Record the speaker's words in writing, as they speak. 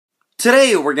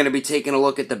Today we're going to be taking a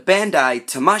look at the Bandai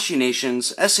Tamashii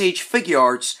Nations SH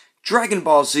Figuarts Dragon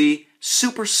Ball Z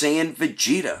Super Saiyan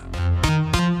Vegeta.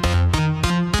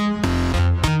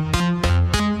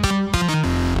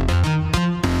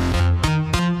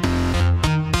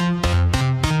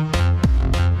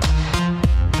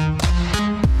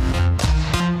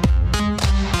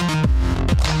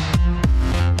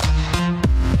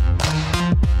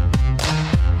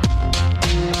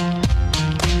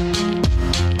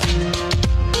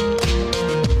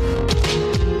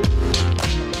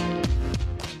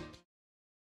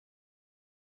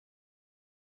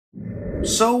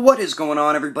 So what is going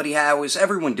on, everybody? How is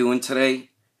everyone doing today?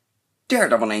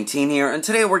 Daredevil19 here, and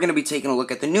today we're going to be taking a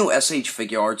look at the new SH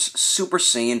Figuarts Super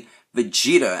Saiyan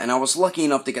Vegeta, and I was lucky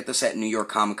enough to get this at New York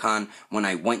Comic Con when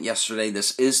I went yesterday.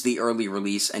 This is the early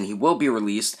release, and he will be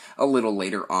released a little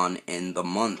later on in the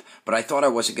month, but I thought I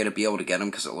wasn't going to be able to get him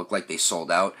because it looked like they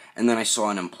sold out, and then I saw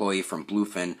an employee from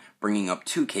Bluefin bringing up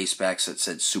 2 case backs that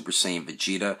said Super Saiyan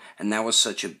Vegeta, and that was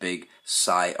such a big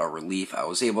sigh of relief. I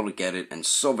was able to get it, and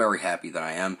so very happy that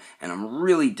I am, and I'm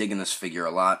really digging this figure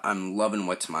a lot. I'm loving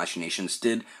what Tamashii Nations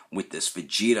did with this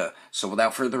Vegeta. So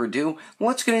without further ado,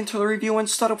 let's get into the review and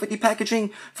start off with the packaging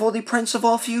for the Prince of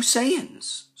All Few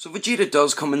Saiyans. So Vegeta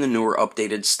does come in the newer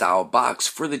updated style box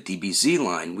for the DBZ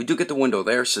line. We do get the window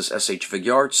there, says SH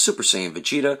Figuarts, Super Saiyan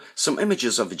Vegeta, some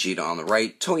images of Vegeta on the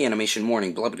right, Toei Animation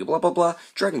Warning, blah blah blah blah blah,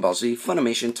 Dragon Ball Z,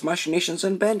 Funimation, Tamashii Nations,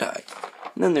 and Bandai.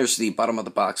 And then there's the bottom of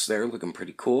the box there, looking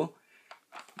pretty cool.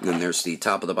 And then there's the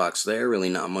top of the box there, really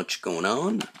not much going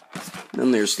on. And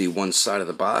then there's the one side of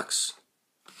the box.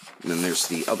 And then there's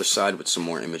the other side with some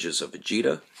more images of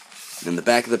Vegeta. And then the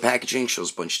back of the packaging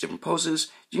shows a bunch of different poses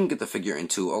you can get the figure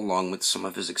into along with some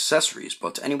of his accessories.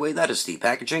 But anyway, that is the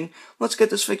packaging. Let's get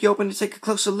this figure open to take a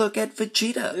closer look at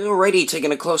Vegeta. Alrighty,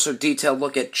 taking a closer detailed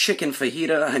look at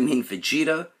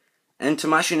Vegeta. And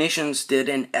Tamashii Nations did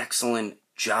an excellent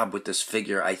job with this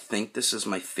figure. I think this is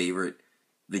my favorite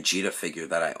Vegeta figure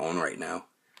that I own right now.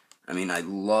 I mean, I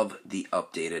love the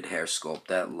updated hair sculpt.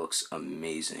 That looks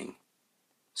amazing.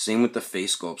 Same with the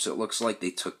face sculpts. It looks like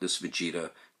they took this Vegeta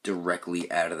directly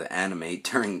out of the anime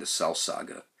during the Cell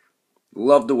Saga.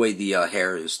 Love the way the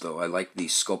hair is, though. I like the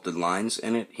sculpted lines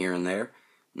in it here and there.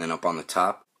 And then up on the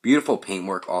top. Beautiful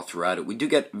paintwork all throughout it. We do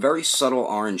get very subtle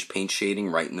orange paint shading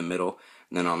right in the middle.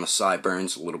 And then on the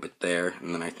sideburns, a little bit there.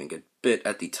 And then I think a bit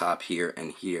at the top here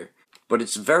and here. But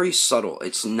it's very subtle.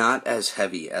 It's not as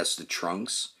heavy as the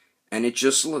Trunks. And it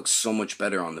just looks so much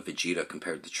better on the Vegeta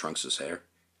compared to Trunks' hair.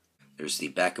 There's the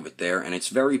back of it there, and it's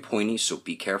very pointy, so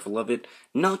be careful of it.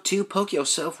 Not to poke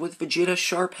yourself with Vegeta's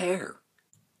sharp hair.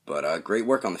 But great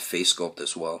work on the face sculpt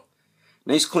as well.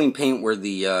 Nice clean paint where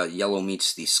the yellow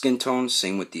meets the skin tone.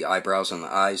 Same with the eyebrows and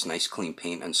the eyes. Nice clean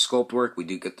paint and sculpt work. We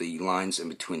do get the lines in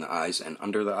between the eyes and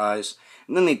under the eyes.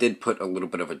 And then they did put a little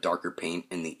bit of a darker paint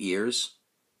in the ears.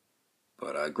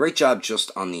 But great job just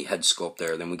on the head sculpt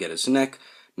there. Then we get his neck.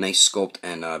 Nice sculpt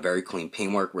and very clean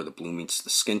paintwork where the blue meets the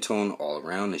skin tone all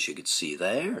around, as you can see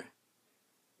there.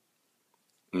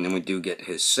 And then we do get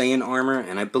his Saiyan armor,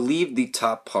 and I believe the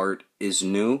top part is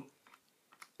new.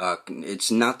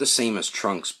 It's not the same as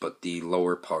Trunks, but the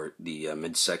lower part, the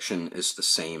midsection, is the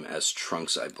same as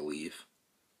Trunks, I believe.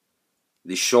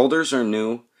 The shoulders are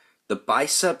new. The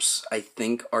biceps, I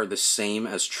think, are the same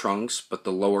as Trunks, but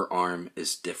the lower arm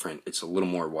is different. It's a little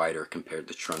more wider compared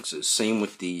to Trunks'. Same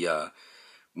with the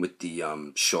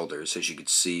shoulders. As you can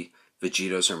see,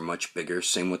 Vegeta's are much bigger.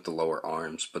 Same with the lower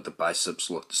arms, but the biceps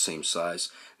look the same size.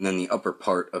 And then the upper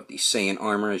part of the Saiyan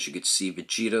armor, as you can see,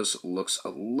 Vegeta's looks a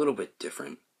little bit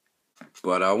different.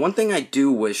 But one thing I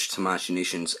do wish Tamashii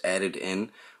Nations added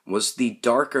in was the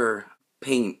darker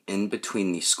paint in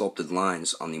between the sculpted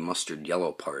lines on the mustard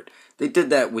yellow part. They did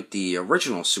that with the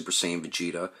original Super Saiyan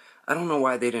Vegeta. I don't know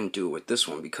why they didn't do it with this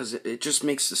one, because it just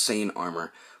makes the Saiyan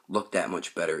armor look that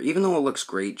much better. Even though it looks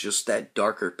great, just that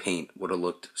darker paint would have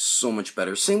looked so much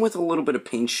better. Same with a little bit of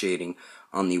paint shading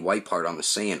on the white part on the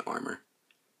Saiyan armor.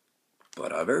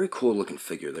 But a very cool looking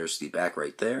figure. There's the back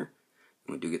right there.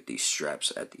 And we do get these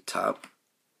straps at the top.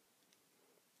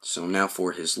 So now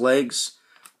for his legs.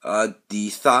 The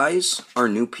thighs are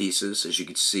new pieces, as you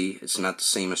can see. It's not the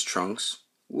same as Trunks.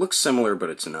 Looks similar, but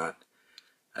it's not.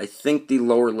 I think the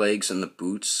lower legs and the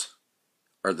boots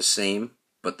are the same,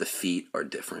 but the feet are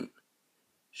different.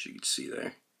 As you can see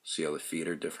there. See how the feet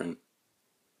are different?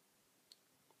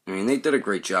 I mean, they did a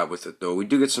great job with it, though. We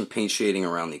do get some paint shading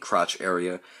around the crotch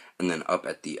area and then up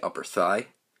at the upper thigh.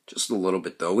 Just a little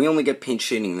bit, though. We only get paint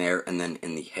shading there and then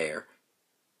in the hair.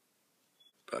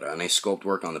 But nice sculpt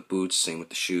work on the boots, same with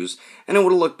the shoes. And it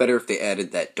would have looked better if they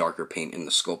added that darker paint in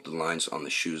the sculpted lines on the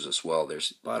shoes as well. There's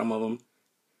the bottom of them.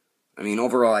 I mean,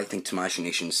 overall, I think Tamashii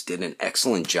Nations did an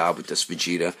excellent job with this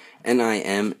Vegeta, and I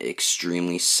am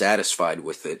extremely satisfied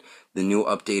with it. The new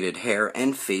updated hair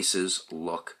and faces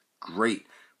look great.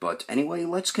 But anyway,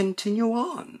 let's continue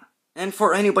on. And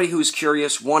for anybody who's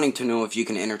curious, wanting to know if you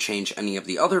can interchange any of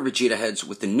the other Vegeta heads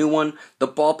with the new one, the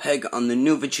ball peg on the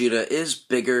new Vegeta is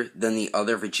bigger than the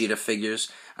other Vegeta figures.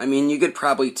 I mean, you could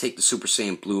probably take the Super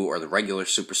Saiyan Blue or the regular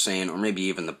Super Saiyan or maybe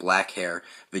even the black hair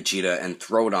Vegeta and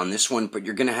throw it on this one, but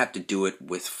you're going to have to do it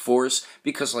with force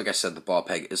because, like I said, the ball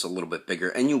peg is a little bit bigger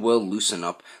and you will loosen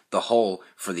up the hole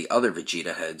for the other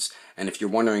Vegeta heads. And if you're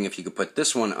wondering if you could put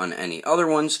this one on any other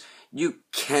ones, you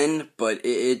can, but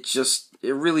it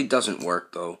really doesn't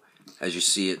work, though. As you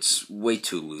see, it's way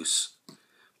too loose.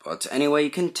 But anyway,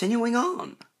 continuing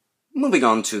on. Moving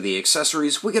on to the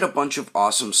accessories, we get a bunch of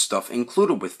awesome stuff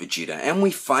included with Vegeta, and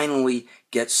we finally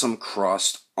get some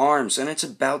crossed arms, and it's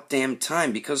about damn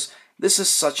time, because this is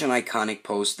such an iconic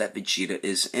pose that Vegeta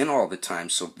is in all the time,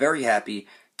 so very happy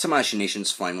Tamashii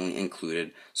Nations finally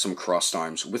included some crossed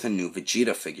arms with a new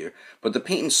Vegeta figure. But the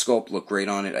paint and sculpt look great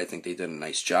on it. I think they did a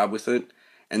nice job with it.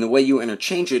 And the way you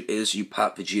interchange it is you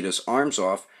pop Vegeta's arms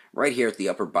off right here at the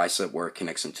upper bicep where it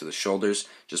connects into the shoulders.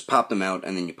 Just pop them out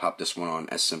and then you pop this one on,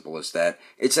 as simple as that.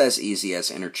 It's as easy as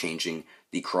interchanging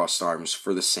the crossed arms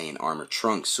for the Saiyan armor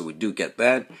trunks. So we do get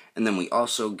that. And then we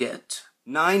also get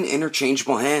 9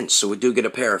 interchangeable hands, so we do get a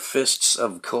pair of fists,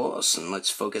 of course, and let's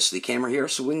focus the camera here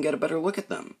so we can get a better look at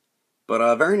them.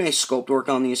 But very nice sculpt work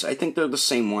on these. I think they're the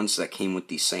same ones that came with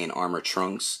the Saiyan armor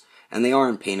trunks, and they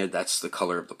aren't painted, that's the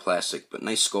color of the plastic, but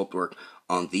nice sculpt work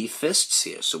on the fists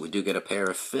here. So we do get a pair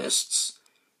of fists,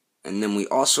 and then we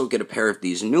also get a pair of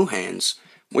these new hands,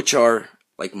 which are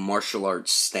like martial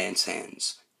arts stance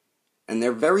hands. And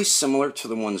they're very similar to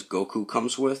the ones Goku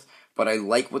comes with, but I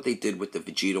like what they did with the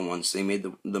Vegeta ones. They made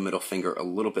the middle finger a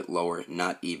little bit lower,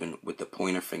 not even with the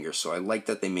pointer finger. So I like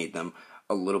that they made them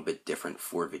a little bit different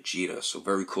for Vegeta. So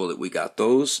very cool that we got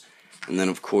those. And then,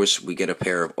 of course, we get a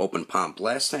pair of open palm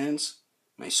blast hands.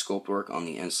 Nice sculpt work on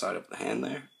the inside of the hand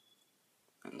there.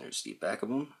 And there's the back of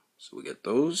them. So we get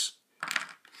those.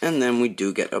 And then we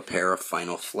do get a pair of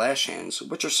final flash hands,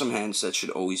 which are some hands that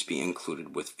should always be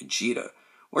included with Vegeta.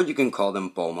 Or you can call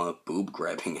them Bulma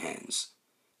boob-grabbing hands.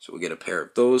 So we get a pair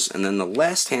of those, and then the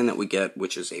last hand that we get,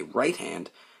 which is a right hand,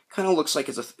 kind of looks like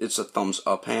it's a thumbs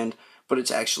up hand, but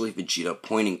it's actually Vegeta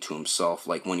pointing to himself,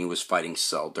 like when he was fighting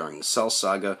Cell during the Cell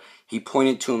Saga. He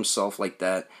pointed to himself like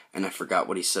that, and I forgot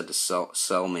what he said to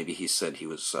Cell. Maybe he said he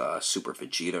was Super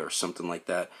Vegeta or something like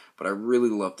that, but I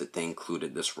really love that they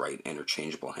included this right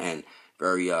interchangeable hand.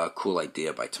 Very cool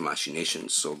idea by Tamashii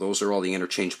Nations. So those are all the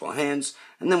interchangeable hands.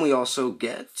 And then we also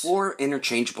get 4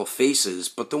 interchangeable faces.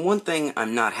 But the one thing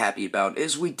I'm not happy about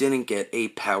is we didn't get a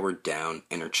powered down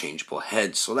interchangeable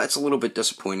head. So that's a little bit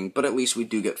disappointing. But at least we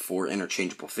do get 4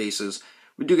 interchangeable faces.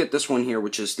 We do get this one here,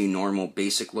 which is the normal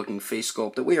basic looking face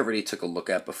sculpt that we already took a look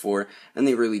at before. And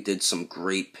they really did some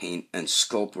great paint and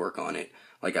sculpt work on it.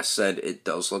 Like I said, it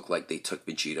does look like they took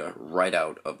Vegeta right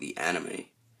out of the anime.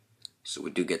 So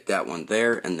we do get that one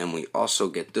there, and then we also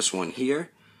get this one here,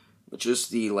 which is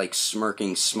the like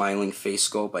smirking, smiling face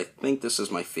sculpt. I think this is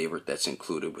my favorite that's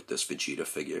included with this Vegeta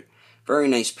figure. Very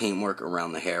nice paintwork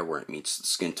around the hair where it meets the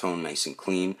skin tone, nice and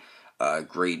clean.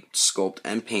 Great sculpt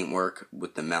and paintwork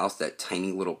with the mouth. That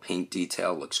tiny little paint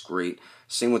detail looks great.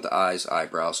 Same with the eyes,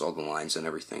 eyebrows, all the lines and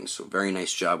everything. So very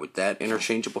nice job with that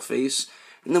interchangeable face.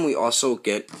 And then we also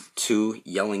get 2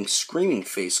 yelling, screaming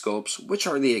face sculpts, which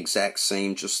are the exact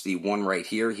same, just the one right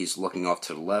here, he's looking off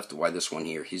to the left, while this one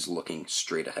here, he's looking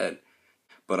straight ahead.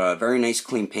 But very nice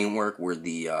clean paintwork where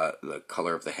the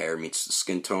color of the hair meets the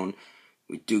skin tone.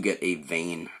 We do get a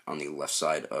vein on the left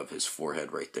side of his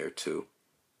forehead right there too.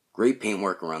 Great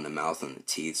paintwork around the mouth and the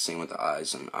teeth, same with the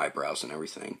eyes and eyebrows and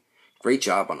everything. Great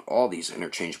job on all these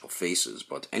interchangeable faces,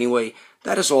 but anyway,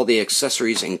 that is all the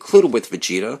accessories included with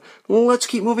Vegeta. Let's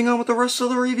keep moving on with the rest of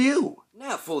the review.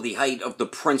 Now for the height of the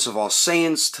Prince of All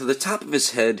Saiyans. To the top of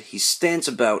his head, he stands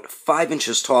about 5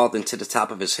 inches tall, then to the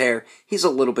top of his hair, he's a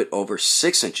little bit over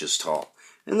 6 inches tall.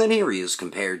 And then here he is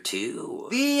compared to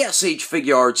the SH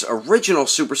Figuarts Original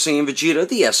Super Saiyan Vegeta,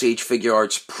 the SH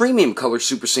Figuarts Premium Color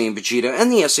Super Saiyan Vegeta,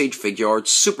 and the SH Figuarts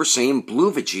Super Saiyan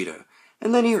Blue Vegeta.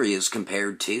 And then here he is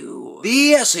compared to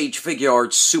the SH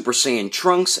Figuarts Super Saiyan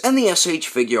Trunks and the SH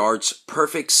Figuarts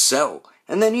Perfect Cell.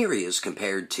 And then here he is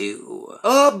compared to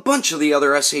a bunch of the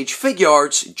other SH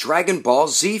Figuarts Dragon Ball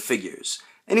Z figures.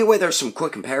 Anyway, there's some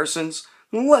quick comparisons.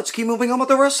 Let's keep moving on with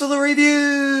the rest of the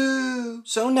review.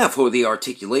 So now for the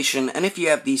articulation, and if you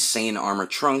have these Saiyan armor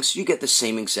trunks, you get the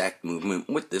same exact movement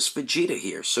with this Vegeta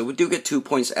here. So we do get 2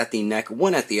 points at the neck,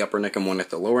 1 at the upper neck and 1 at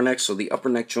the lower neck. So the upper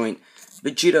neck joint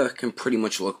Vegeta can pretty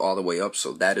much look all the way up,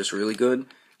 so that is really good. And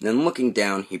then looking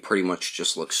down, he pretty much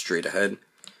just looks straight ahead.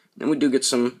 Then we do get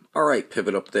some alright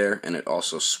pivot up there, and it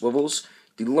also swivels.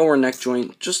 The lower neck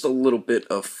joint, just a little bit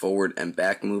of forward and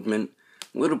back movement,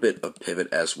 a little bit of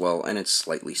pivot as well, and it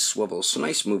slightly swivels. So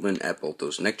nice movement at both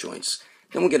those neck joints.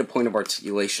 Then we get a point of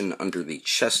articulation under the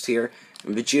chest here,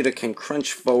 and Vegeta can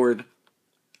crunch forward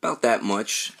about that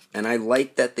much, and I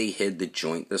like that they hid the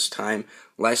joint this time.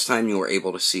 Last time you were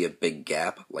able to see a big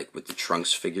gap, like with the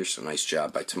Trunks figure, so nice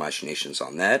job by Tamashii Nations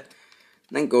on that.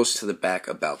 And then goes to the back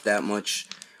about that much.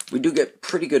 We do get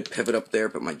pretty good pivot up there,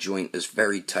 but my joint is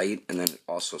very tight, and then it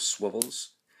also swivels.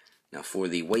 Now for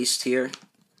the waist here,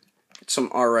 get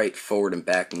some alright forward and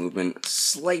back movement,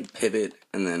 slight pivot,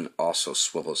 and then also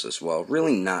swivels as well.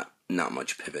 Really not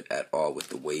much pivot at all with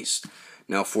the waist.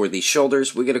 Now for the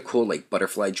shoulders, we get a cool like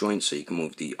butterfly joint, so you can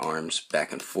move the arms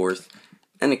back and forth,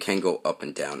 and it can go up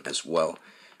and down as well.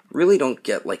 Really don't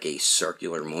get like a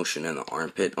circular motion in the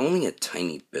armpit, only a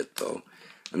tiny bit though.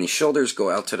 And the shoulders go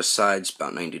out to the sides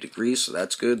about 90 degrees, so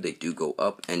that's good. They do go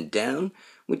up and down.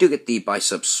 We do get the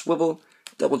bicep swivel,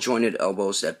 double jointed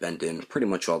elbows that bend in pretty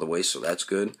much all the way, so that's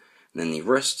good. And then the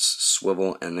wrists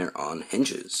swivel and they're on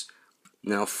hinges.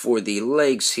 Now for the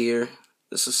legs here,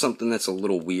 this is something that's a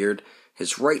little weird.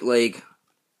 His right leg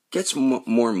gets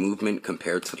more movement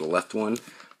compared to the left one.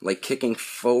 Like kicking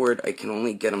forward, I can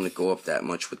only get him to go up that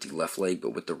much with the left leg,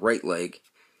 but with the right leg,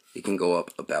 he can go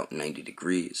up about 90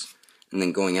 degrees. And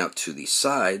then going out to the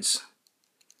sides,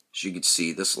 as you can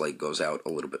see, this leg goes out a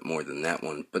little bit more than that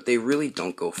one, but they really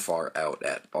don't go far out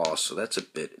at all, so that's a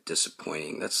bit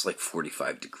disappointing. That's like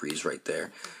 45 degrees right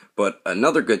there. But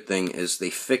another good thing is they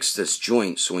fixed this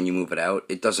joint, so when you move it out,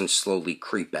 it doesn't slowly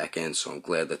creep back in, so I'm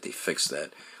glad that they fixed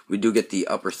that. We do get the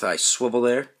upper thigh swivel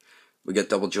there. We get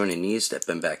double jointed knees that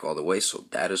bend back all the way, so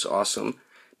that is awesome.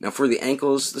 Now for the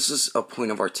ankles, this is a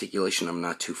point of articulation I'm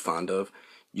not too fond of.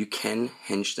 You can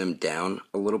hinge them down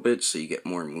a little bit, so you get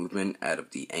more movement out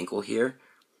of the ankle here.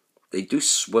 They do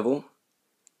swivel.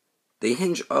 They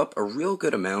hinge up a real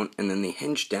good amount, and then they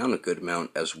hinge down a good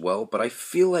amount as well, but I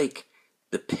feel like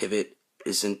the pivot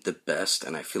isn't the best,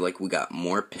 and I feel like we got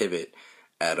more pivot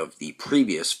out of the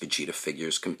previous Vegeta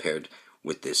figures compared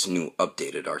with this new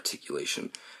updated articulation.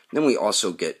 Then we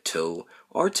also get toe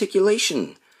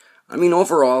articulation. I mean,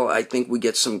 overall, I think we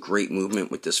get some great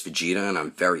movement with this Vegeta, and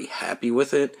I'm very happy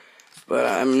with it, but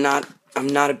I'm not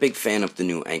a big fan of the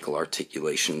new ankle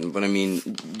articulation, but I mean,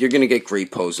 you're going to get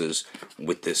great poses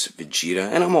with this Vegeta,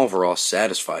 and I'm overall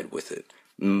satisfied with it.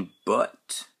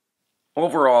 But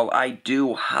overall, I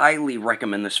do highly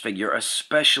recommend this figure,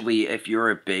 especially if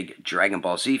you're a big Dragon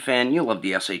Ball Z fan, you love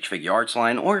the SH Figuarts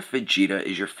line, or if Vegeta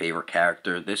is your favorite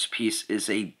character. This piece is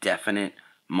a definite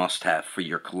must-have for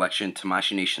your collection.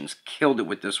 Tamashii Nations killed it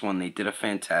with this one. They did a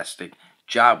fantastic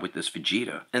job with this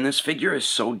Vegeta. And this figure is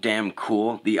so damn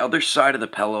cool. The other side of the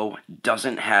pillow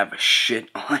doesn't have shit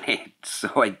on it,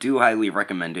 so I do highly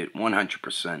recommend it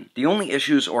 100%. The only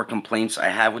issues or complaints I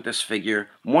have with this figure,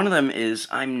 one of them is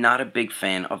I'm not a big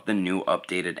fan of the new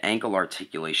updated ankle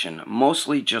articulation,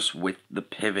 mostly just with the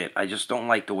pivot. I just don't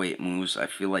like the way it moves. I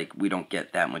feel like we don't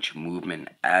get that much movement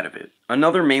out of it.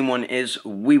 Another main one is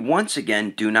we once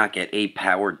again do not get a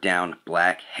powered down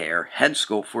black hair head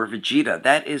sculpt for Vegeta.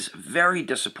 That is very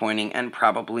disappointing and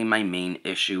probably my main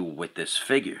issue with this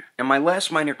figure. And my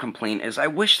last minor complaint is I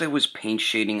wish there was paint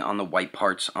shading on the white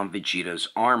parts on Vegeta's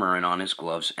armor and on his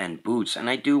gloves and boots, and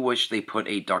I do wish they put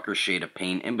a darker shade of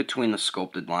paint in between the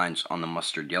sculpted lines on the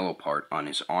mustard yellow part on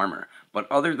his armor.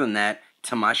 But other than that,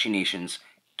 Tamashii Nations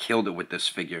killed it with this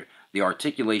figure. The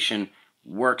articulation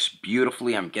works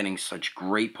beautifully. I'm getting such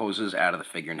great poses out of the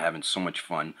figure and having so much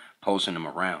fun posing him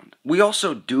around. We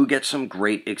also do get some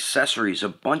great accessories, a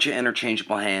bunch of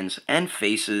interchangeable hands and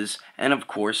faces, and of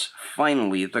course,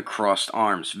 finally, the crossed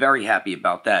arms. Very happy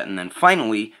about that. And then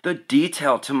finally, the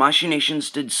detail. Tamashii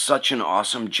Nations did such an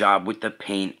awesome job with the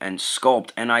paint and sculpt,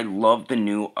 and I love the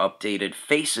new updated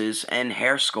faces and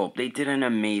hair sculpt. They did an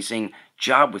amazing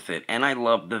job with it, and I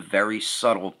love the very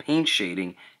subtle paint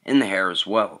shading in the hair as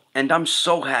well. And I'm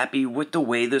so happy with the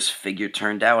way this figure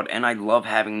turned out, and I love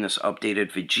having this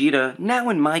updated Vegeta now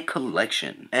in my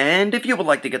collection. And if you would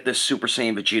like to get this Super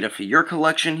Saiyan Vegeta for your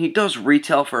collection, he does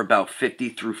retail for about 50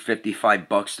 through 55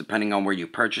 bucks depending on where you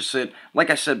purchase it. Like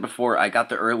I said before, I got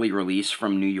the early release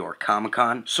from New York Comic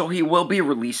Con, so he will be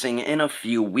releasing in a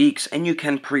few weeks, and you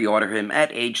can pre-order him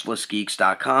at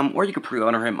agelessgeeks.com, or you can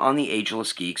pre-order him on the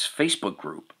Ageless Geeks Facebook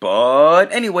group.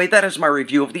 But anyway, that is my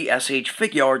review of the SH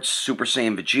Figuarts Super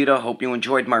Saiyan Vegeta. Vegeta. Hope you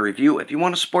enjoyed my review. If you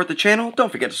want to support the channel,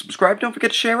 don't forget to subscribe, don't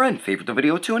forget to share, and favorite the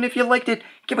video too. And if you liked it,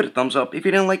 give it a thumbs up. If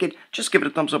you didn't like it, just give it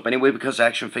a thumbs up anyway, because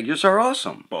action figures are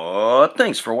awesome. But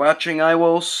thanks for watching. I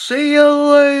will see you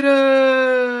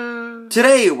later.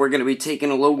 Today, we're going to be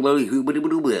taking a look.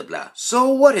 So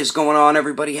what is going on,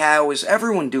 everybody? How is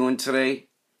everyone doing today?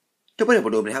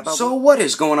 So what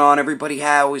is going on, everybody?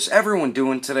 How is everyone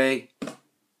doing today?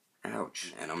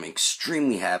 Ouch. And I'm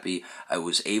extremely happy I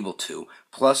was able to.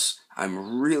 Plus,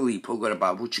 I'm really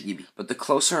but the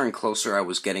closer and closer I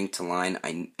was getting to line,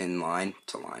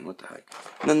 what the heck?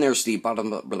 And then there's the bottom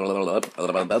box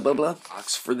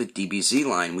for the DBZ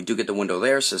line. We do get the window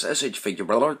there. It says SH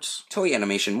Figuarts, Toy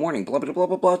Animation, Warning, blah blah blah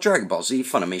blah blah, Dragon Ball Z,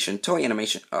 Funimation, Toy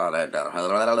Animation,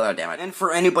 damn it. And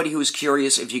for anybody who's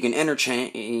curious if you can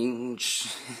interchange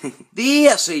the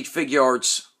SH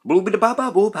Figuarts,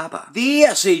 the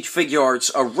SH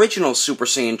Figuarts Original Super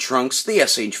Saiyan Trunks, the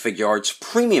SH Figuarts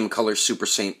Premium Color Super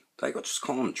Saiyan... Did I just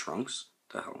call them Trunks?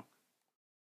 The hell?